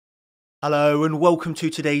Hello and welcome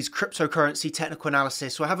to today's cryptocurrency technical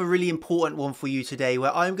analysis. So I have a really important one for you today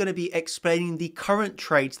where I'm going to be explaining the current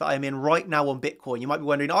trades that I'm in right now on Bitcoin. You might be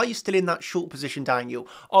wondering, are you still in that short position, Daniel?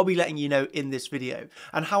 I'll be letting you know in this video,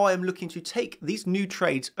 and how I am looking to take these new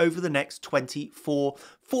trades over the next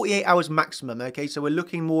 48 hours maximum. Okay, so we're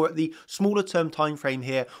looking more at the smaller term time frame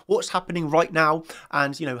here, what's happening right now,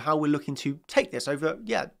 and how we're looking to take this over,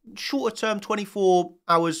 shorter term, 24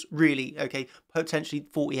 hours really, okay, potentially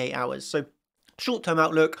 48 hours. So short-term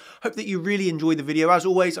outlook. Hope that you really enjoy the video. As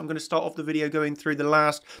always, I'm going to start off the video going through the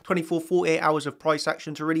last 48 hours of price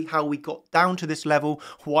action to really how we got down to this level.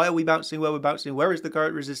 Why are we bouncing where we're bouncing? Where is the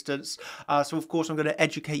current resistance? So of course, I'm going to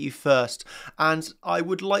educate you first. And I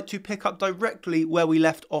would like to pick up directly where we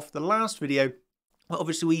left off the last video.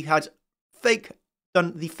 Obviously, we had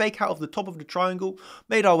done the fake out of the top of the triangle,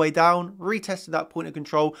 made our way down, retested that point of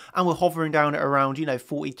control, and we're hovering down at around,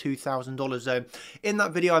 $42,000 zone. In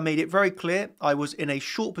that video, I made it very clear I was in a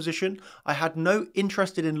short position. I had no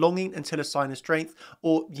interest in longing until a sign of strength,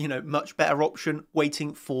 or, much better option,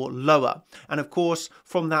 waiting for lower. And of course,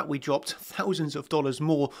 from that, we dropped thousands of dollars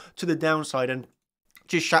more to the downside. And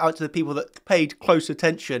just shout out to the people that paid close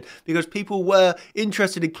attention, because people were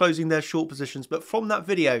interested in closing their short positions. But from that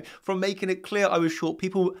video, from making it clear I was short,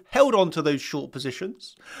 people held on to those short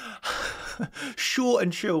positions. Short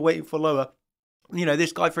and chill, waiting for lower.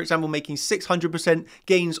 This guy, for example, making 600%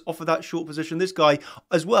 gains off of that short position. This guy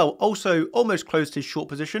as well also almost closed his short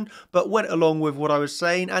position, but went along with what I was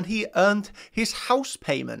saying, and he earned his house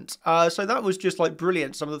payment. So that was just like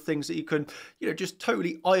brilliant. Some of the things that you can, just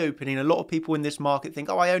totally eye-opening. A lot of people in this market think,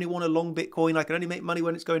 oh, I only want a long Bitcoin. I can only make money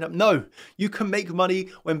when it's going up. No, you can make money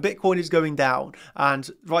when Bitcoin is going down.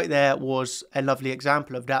 And right there was a lovely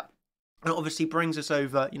example of that. And obviously brings us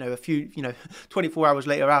over, a few, 24 hours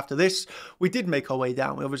later after this, we did make our way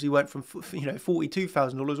down. We obviously went from,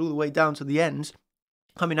 $42,000 all the way down to the end,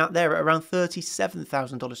 coming out there at around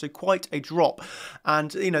 $37,000. So quite a drop.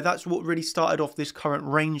 And, that's what really started off this current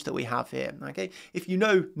range that we have here. Okay. If you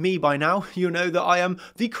know me by now, you know that I am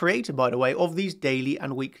the creator, by the way, of these daily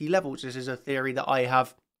and weekly levels. This is a theory that I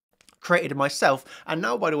have created myself, and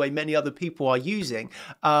now, by the way, many other people are using,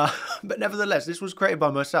 but nevertheless, this was created by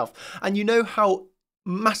myself. And you know how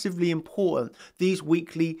massively important these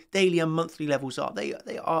weekly, daily and monthly levels are. They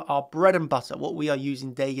are our bread and butter, what we are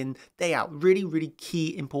using day in, day out. Really, really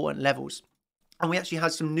key important levels. And we actually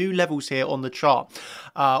had some new levels here on the chart.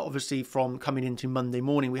 Obviously, from coming into Monday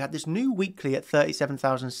morning, we had this new weekly at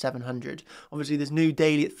 37,700. Obviously, this new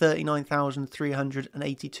daily at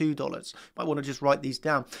 $39,382. Might want to just write these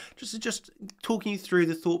down. Just talking you through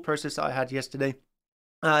the thought process that I had yesterday.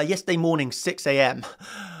 Yesterday morning, 6 a.m.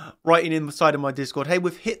 writing inside of my Discord, hey,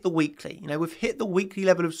 we've hit the weekly. We've hit the weekly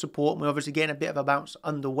level of support, and we're obviously getting a bit of a bounce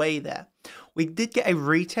underway there. We did get a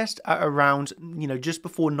retest at around, just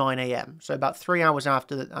before 9 a.m. So about 3 hours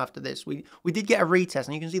after this, we did get a retest,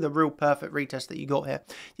 and you can see the real perfect retest that you got here.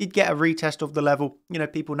 You'd get a retest of the level.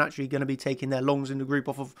 People naturally going to be taking their longs in the group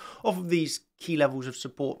off of these key levels of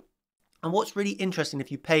support. And what's really interesting,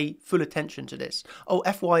 if you pay full attention to this,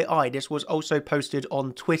 FYI, this was also posted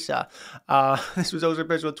on Twitter. So if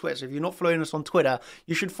you're not following us on Twitter,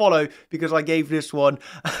 you should follow, because I gave this one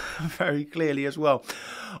very clearly as well.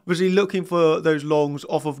 Obviously, looking for those longs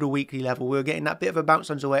off of the weekly level, we were getting that bit of a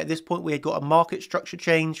bounce underway. At this point, we had got a market structure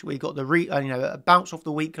change. We got the a bounce off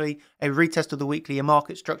the weekly, a retest of the weekly, a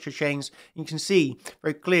market structure change. You can see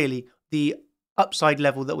very clearly the upside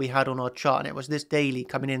level that we had on our chart, and it was this daily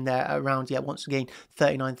coming in there around, once again,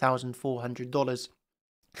 $39,400.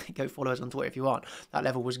 Go follow us on Twitter if you want. That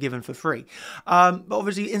level was given for free. But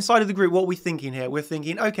obviously, inside of the group, what are we thinking here? We're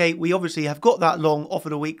thinking, okay, we obviously have got that long off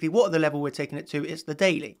of the weekly. What are the level we're taking it to? It's the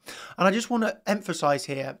daily. And I just want to emphasize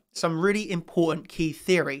here some really important key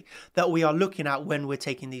theory that we are looking at when we're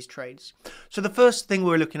taking these trades. So the first thing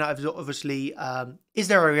we're looking at is obviously, is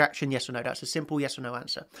there a reaction, yes or no? That's a simple yes or no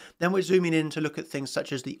answer. Then we're zooming in to look at things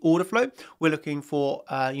such as the order flow. We're looking for,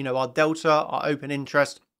 our delta, our open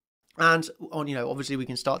interest. And obviously we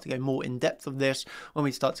can start to go more in depth of this when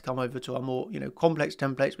we start to come over to our more, complex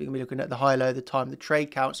templates. We can be looking at the high, low, the time, the trade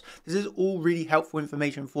counts. This is all really helpful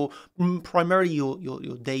information for primarily your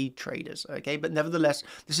day traders. Okay, but nevertheless,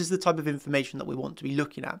 this is the type of information that we want to be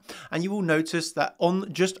looking at. And you will notice that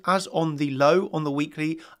just as on the low on the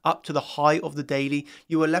weekly up to the high of the daily,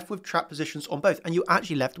 you are left with trap positions on both, and you're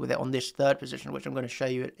actually left with it on this third position, which I'm going to show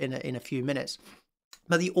you in a few minutes.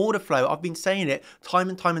 But the order flow, I've been saying it time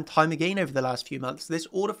and time again over the last few months. This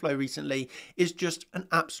order flow recently is just an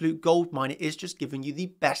absolute gold mine. It is just giving you the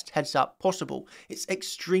best heads up possible. It's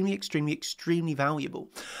extremely, extremely, extremely valuable.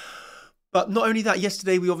 But not only that,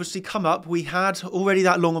 yesterday we obviously come up, we had already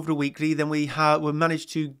that long of the weekly, then we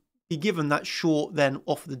managed to be given that short then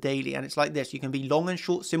off the daily. And it's like this, you can be long and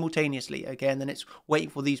short simultaneously, okay, and then it's waiting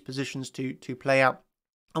for these positions to play out.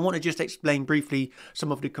 I want to just explain briefly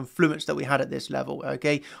some of the confluence that we had at this level,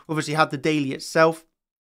 okay. We obviously had the daily itself.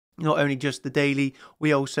 Not only just the daily,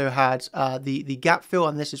 we also had the gap fill,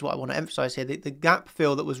 and this is what I want to emphasize here, the gap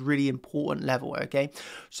fill that was really important level, okay?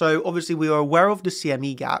 So obviously we are aware of the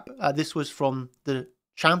CME gap. This was from the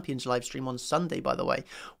Champions live stream on Sunday, by the way.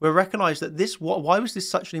 We recognized that why was this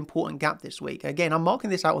such an important gap this week? Again, I'm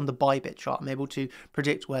marking this out on the Bybit chart. I'm able to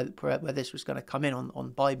predict where this was going to come in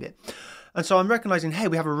on Bybit. And so I'm recognizing, hey,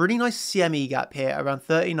 we have a really nice CME gap here around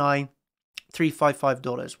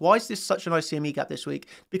 $39,355. Why is this such a nice CME gap this week?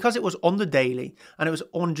 Because it was on the daily and it was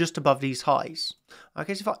on just above these highs.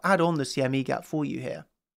 Okay, so if I add on the CME gap for you here,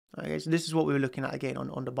 okay, so this is what we were looking at again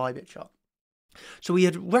on the Bybit chart. So we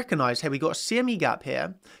had recognized, hey, we got a CME gap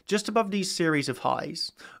here just above these series of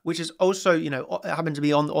highs, which is also, you know, happen to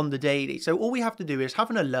be on the daily. So all we have to do is have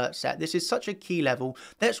an alert set. This is such a key level.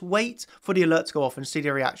 Let's wait for the alert to go off and see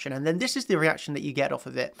the reaction. And then this is the reaction that you get off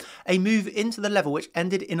of it. A move into the level, which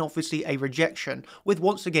ended in obviously a rejection with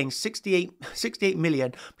once again 68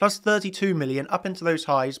 million plus 32 million up into those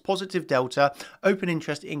highs, positive delta, open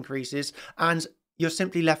interest increases, and you're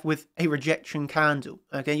simply left with a rejection candle.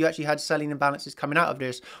 Okay, you actually had selling imbalances coming out of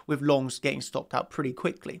this with longs getting stopped out pretty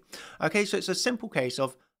quickly. Okay, so it's a simple case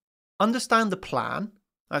of understand the plan.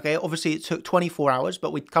 Okay, obviously it took 24 hours,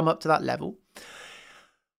 but we'd come up to that level.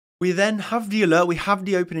 We then have the alert, we have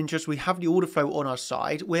the open interest, we have the order flow on our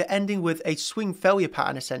side. We're ending with a swing failure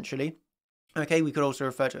pattern essentially. Okay, we could also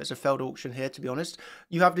refer to it as a failed auction here, to be honest.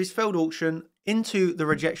 You have this failed auction into the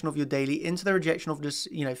rejection of your daily, into the rejection of this,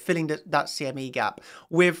 you know, filling that CME gap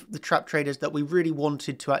with the trap traders that we really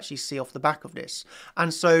wanted to actually see off the back of this.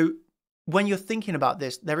 And so when you're thinking about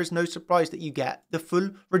this, there is no surprise that you get the full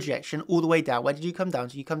rejection all the way down. Where did you come down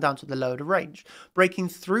to? You come down to the lower of the range, breaking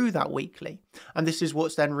through that weekly. And this is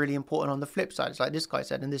what's then really important on the flip side. It's like this guy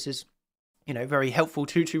said, and this is, you know, very helpful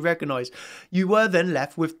to recognize. You were then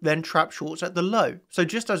left with then trap shorts at the low. So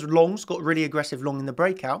just as longs got really aggressive long in the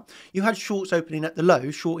breakout, you had shorts opening at the low,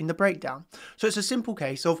 shorting the breakdown. So it's a simple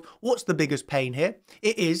case of what's the biggest pain here?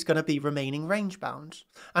 It is going to be remaining range bounds.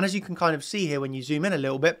 And as you can kind of see here, when you zoom in a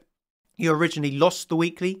little bit, you originally lost the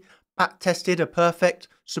weekly, back tested a perfect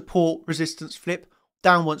support resistance flip,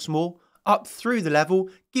 down once more, up through the level,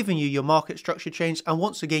 giving you your market structure change. And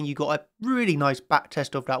once again, you got a really nice back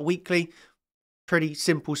test of that weekly. Pretty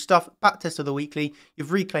simple stuff. Back test of the weekly,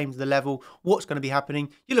 you've reclaimed the level. What's going to be happening?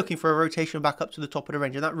 You're looking for a rotation back up to the top of the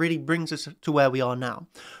range, and that really brings us to where we are now.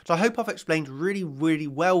 So I hope I've explained really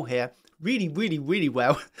well here. Really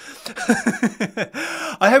well.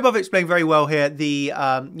 I hope I've explained very well here the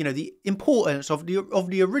you know, the importance of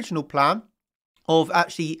the original plan of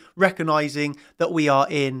actually recognizing that we are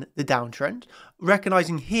in the downtrend.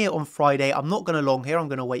 Recognizing here on Friday, I'm not going to long here. I'm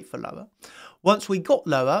going to wait for lower. Once we got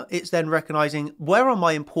lower, it's then recognizing where are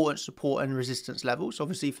my important support and resistance levels.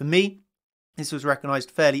 Obviously, for me, this was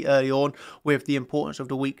recognized fairly early on with the importance of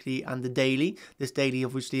the weekly and the daily. This daily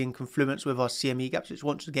obviously in confluence with our CME gaps, which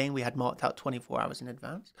once again we had marked out 24 hours in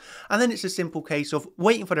advance. And then it's a simple case of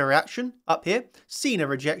waiting for the reaction up here, seeing a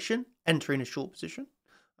rejection, entering a short position.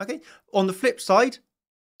 Okay. On the flip side,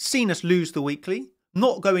 seeing us lose the weekly,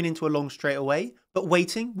 not going into a long straight away, but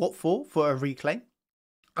waiting, what for? For a reclaim.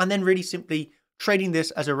 And then really simply trading this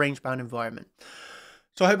as a range-bound environment.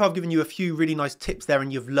 So I hope I've given you a few really nice tips there,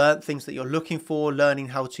 and you've learned things that you're looking for, learning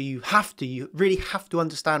how to, you really have to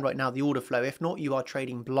understand right now the order flow. If not, you are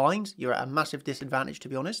trading blind. You're at a massive disadvantage, to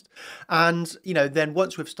be honest. And, you know, then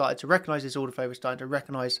once we've started to recognize this order flow, we're starting to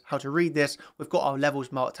recognize how to read this. We've got our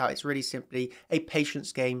levels marked out. It's really simply a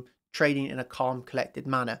patience game, trading in a calm, collected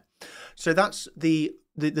manner. So that's the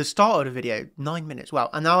start of the video, 9 minutes.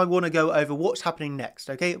 Wow. And now I want to go over what's happening next.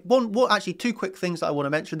 Okay. Actually, two quick things that I want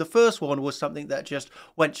to mention. The first one was something that just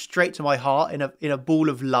went straight to my heart in a ball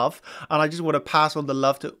of love. And I just want to pass on the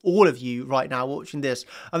love to all of you right now watching this.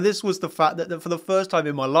 And this was the fact that for the first time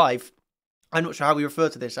in my life, I'm not sure how we refer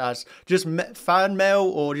to this as just fan mail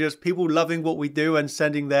or just people loving what we do and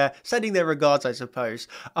sending their regards, I suppose.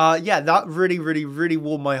 Yeah, that really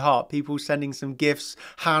warmed my heart. People sending some gifts,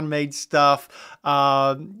 handmade stuff.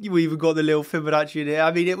 We even got the little Fibonacci in it.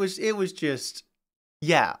 I mean, it was just,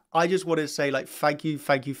 yeah, I just want to say, like, thank you.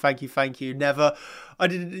 Never, I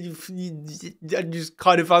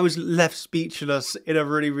was left speechless in a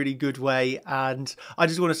really good way. And I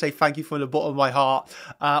just want to say thank you from the bottom of my heart.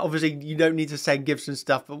 Obviously, you don't need to send gifts and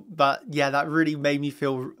stuff, but yeah, that really made me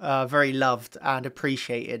feel very loved and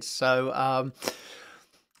appreciated. So,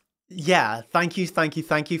 Yeah, thank you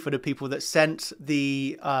for the people that sent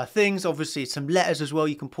the things. Obviously, some letters as well.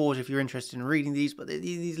 You can pause if you're interested in reading these, but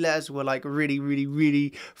these letters were like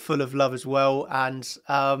really full of love as well. And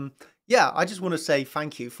yeah, I just want to say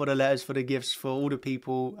thank you for the letters, for the gifts, for all the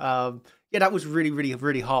people. Yeah, that was really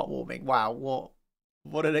heartwarming. Wow,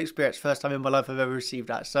 what an experience. First time in my life I've ever received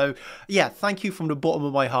that. So yeah, thank you from the bottom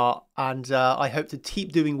of my heart. And I hope to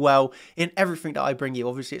keep doing well in everything that I bring you.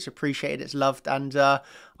 Obviously, it's appreciated, it's loved, and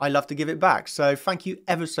I love to give it back. So thank you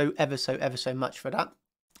ever so much for that.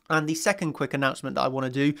 And the second quick announcement that I want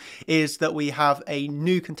to do is that we have a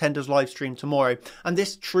new contenders live stream tomorrow. And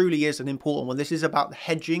this truly is an important one. This is about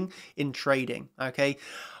hedging in trading. Okay.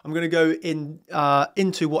 I'm going to go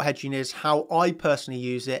into what hedging is, how I personally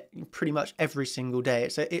use it pretty much every single day.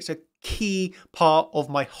 It's a key part of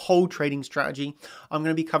my whole trading strategy. I'm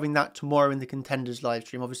going to be covering that tomorrow in the contenders live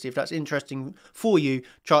stream. Obviously, if that's interesting for you,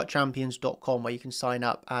 chartchampions.com, where you can sign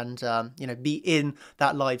up and be in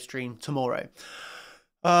that live stream tomorrow.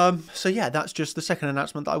 So yeah, that's just the second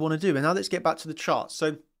announcement that I want to do. And now let's get back to the chart.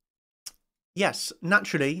 So yes,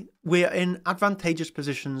 naturally, we're in advantageous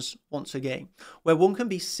positions once again, where one can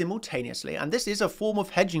be simultaneously, and this is a form of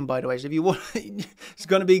hedging, by the way. So if you want, it's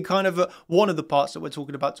going to be kind of one of the parts that we're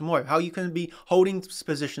talking about tomorrow, how you can be holding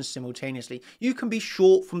positions simultaneously. You can be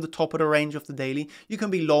short from the top of the range of the daily. You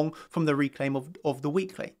can be long from the reclaim of the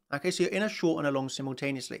weekly. Okay, so you're in a short and a long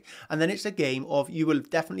simultaneously. And then it's a game of, you will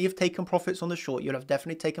definitely have taken profits on the short. You'll have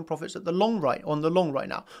definitely taken profits at the long on the long right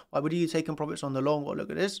now. Why would you taken profits on the long? Well, look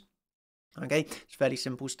at this. Okay, it's fairly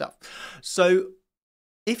simple stuff. So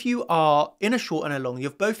if you are in a short and a long,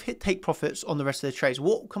 you've both take profits on the rest of the trades.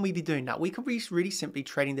 What can we be doing now? We can be really simply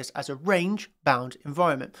trading this as a range bound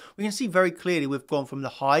environment. We can see very clearly we've gone from the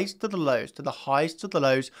highs to the lows, to the highs to the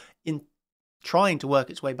lows, in trying to work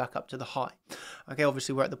its way back up to the high. Okay,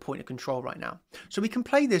 obviously we're at the point of control right now. So we can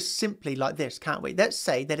play this simply like this, can't we? Let's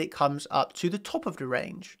say that it comes up to the top of the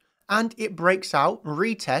range and it breaks out,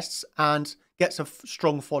 retests, and gets a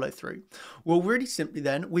strong follow through. Well, really simply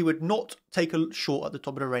then, we would not take a short at the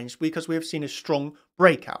top of the range because we have seen a strong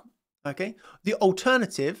breakout. Okay, the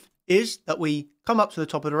alternative is that we come up to the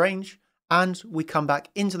top of the range and we come back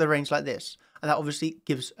into the range like this. And that obviously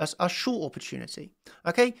gives us a short opportunity.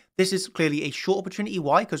 Okay, this is clearly a short opportunity.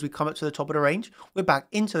 Why? Because we come up to the top of the range, we're back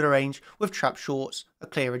into the range with trap shorts, a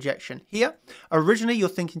clear rejection. Here, originally you're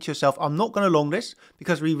thinking to yourself, I'm not going to long this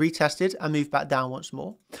because we retested and moved back down once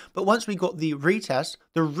more. But once we got the retest,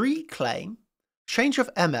 the reclaim, change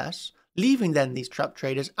of MS, leaving then these trap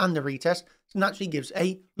traders and the retest, naturally gives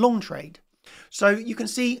a long trade. So you can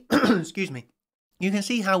see, excuse me, you can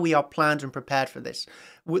see how we are planned and prepared for this.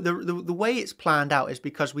 The way it's planned out is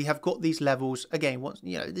because we have got these levels. Again,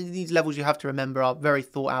 these levels you have to remember are very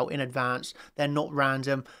thought out in advance. They're not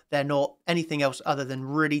random. They're not anything else other than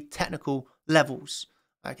really technical levels.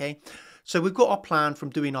 Okay, so we've got our plan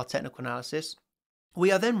from doing our technical analysis.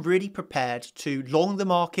 We are then really prepared to long the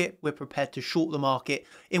market. We're prepared to short the market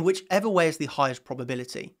in whichever way is the highest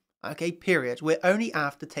probability. Okay, period. We're only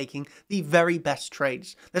after taking the very best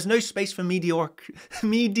trades. There's no space for mediocre.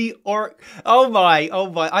 Oh my.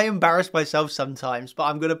 I embarrass myself sometimes, but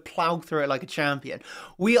I'm going to plow through it like a champion.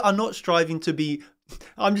 We are not striving to be,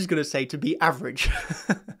 I'm just going to say, to be average.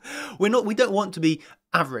 We don't want to be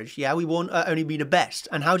average. Yeah, we want to only be the best.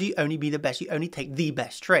 And how do you only be the best? You only take the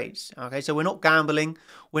best trades. Okay, so we're not gambling.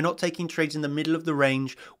 We're not taking trades in the middle of the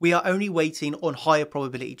range. We are only waiting on higher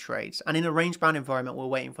probability trades. And in a range bound environment, we're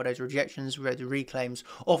waiting for those rejections, the reclaims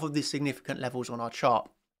off of the significant levels on our chart.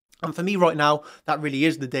 And for me right now, that really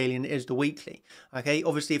is the daily and it is the weekly. Okay,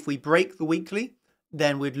 obviously if we break the weekly,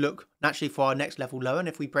 then we'd look naturally for our next level lower. And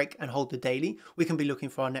if we break and hold the daily, we can be looking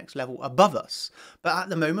for our next level above us. But at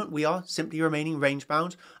the moment, we are simply remaining range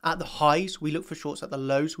bound. At the highs, we look for shorts. At the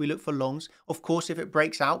lows, we look for longs. Of course, if it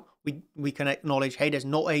breaks out, we can acknowledge, hey, there's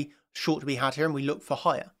not a short to be had here, and we look for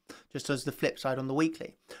higher, just as the flip side on the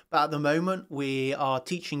weekly. But at the moment, we are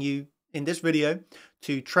teaching you in this video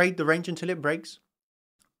to trade the range until it breaks.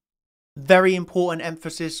 Very important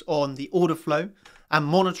emphasis on the order flow and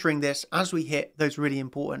monitoring this as we hit those really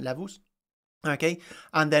important levels. Okay,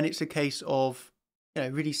 and then it's a case of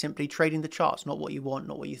really simply trading the charts, not what you want,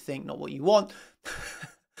 not what you think, not what you want,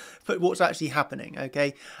 but what's actually happening.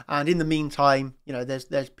 Okay, and in the meantime,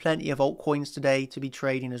 there's plenty of altcoins today to be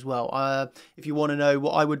trading as well. If you want to know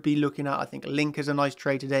what I would be looking at, I think Link is a nice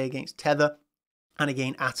trade today against Tether. And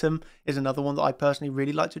again, Atom is another one that I personally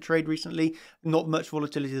really like to trade recently. Not much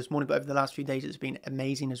volatility this morning, but over the last few days, it's been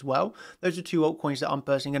amazing as well. Those are two altcoins that I'm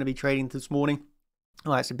personally going to be trading this morning.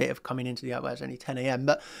 Well, it's a bit of coming into the hour. It's only 10 a.m.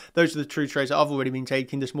 But those are the true trades that I've already been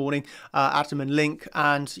taking this morning. Atom and Link,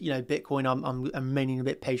 and Bitcoin. I'm remaining a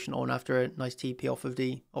bit patient on after a nice TP off of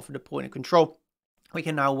the point of control. We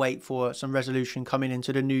can now wait for some resolution coming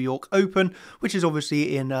into the New York Open, which is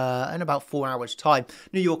obviously in about 4 hours' time.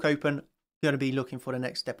 New York Open, going to be looking for the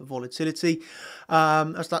next step of volatility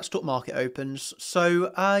as that stock market opens.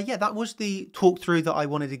 So yeah, that was the talk through that I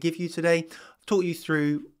wanted to give you today. I've talked you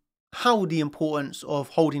through how the importance of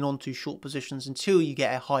holding on to short positions until you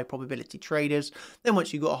get a high probability traders. Then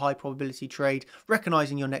once you've got a high probability trade,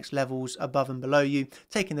 recognizing your next levels above and below you,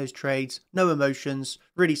 taking those trades, no emotions,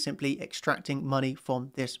 really simply extracting money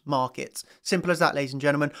from this market. Simple as that, ladies and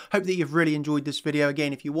gentlemen. Hope that you've really enjoyed this video.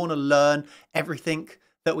 Again, if you want to learn everything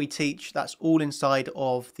that we teach, that's all inside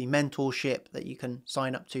of the mentorship that you can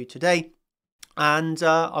sign up to today. And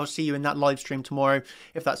I'll see you in that live stream tomorrow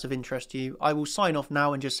if that's of interest to you. I will sign off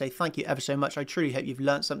now and just say thank you ever so much. I truly hope you've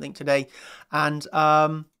learned something today. And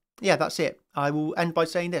yeah, that's it. I will end by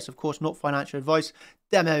saying this, of course, not financial advice.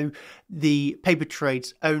 Demo the paper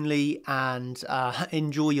trades only, and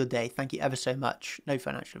enjoy your day. Thank you ever so much. No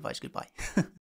financial advice. Goodbye.